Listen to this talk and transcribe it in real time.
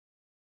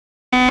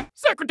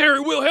Secretary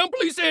Wilhelm,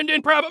 please send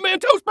in Private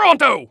Mentos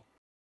pronto!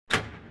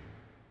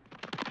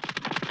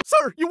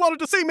 Sir, you wanted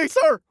to see me,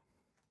 sir!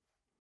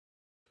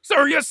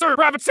 Sir, yes, sir,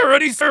 Private, sir,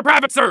 at ease, sir,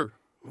 Private, sir!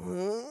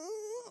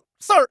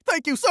 Sir,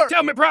 thank you, sir!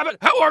 Tell me, Private,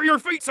 how are your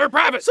feet, sir,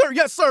 Private? Sir,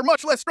 yes, sir,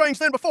 much less strange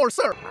than before,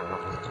 sir!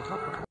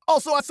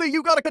 Also, I see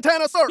you got a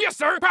katana, sir! Yes,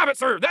 sir, Private,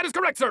 sir, that is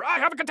correct, sir. I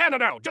have a katana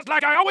now, just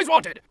like I always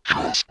wanted.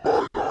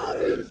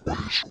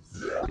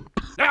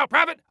 Now,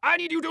 Private, I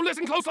need you to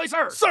listen closely,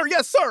 sir. Sir,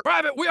 yes, sir!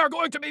 Private, we are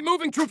going to be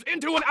moving troops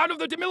into and out of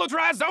the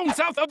demilitarized zone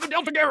south of the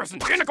Delta Garrison.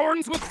 In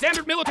accordance with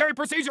standard military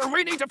procedure,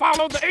 we need to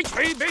follow the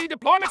HPV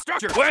deployment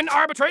structure. When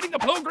arbitrating the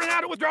Plo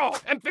Granada withdrawal,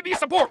 amphibious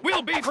support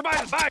will be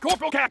provided by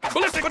Corporal Captain,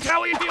 Ballistic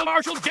Battalion Field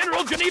Marshal,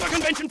 General Geneva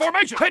Convention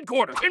Formation,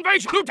 Headquarters,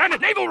 Invasion,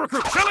 Lieutenant, Naval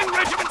Recruit, Shelling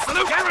Regiment,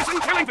 Salute Garrison,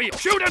 Killing Field,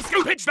 Shoot and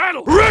Scoop, Pitch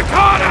Battle,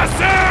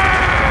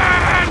 Reconnaissance!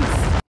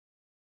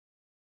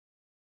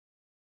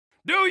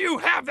 Do you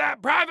have that,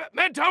 Private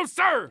Mentos,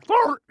 sir?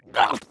 Sir,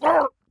 yes,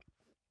 sir!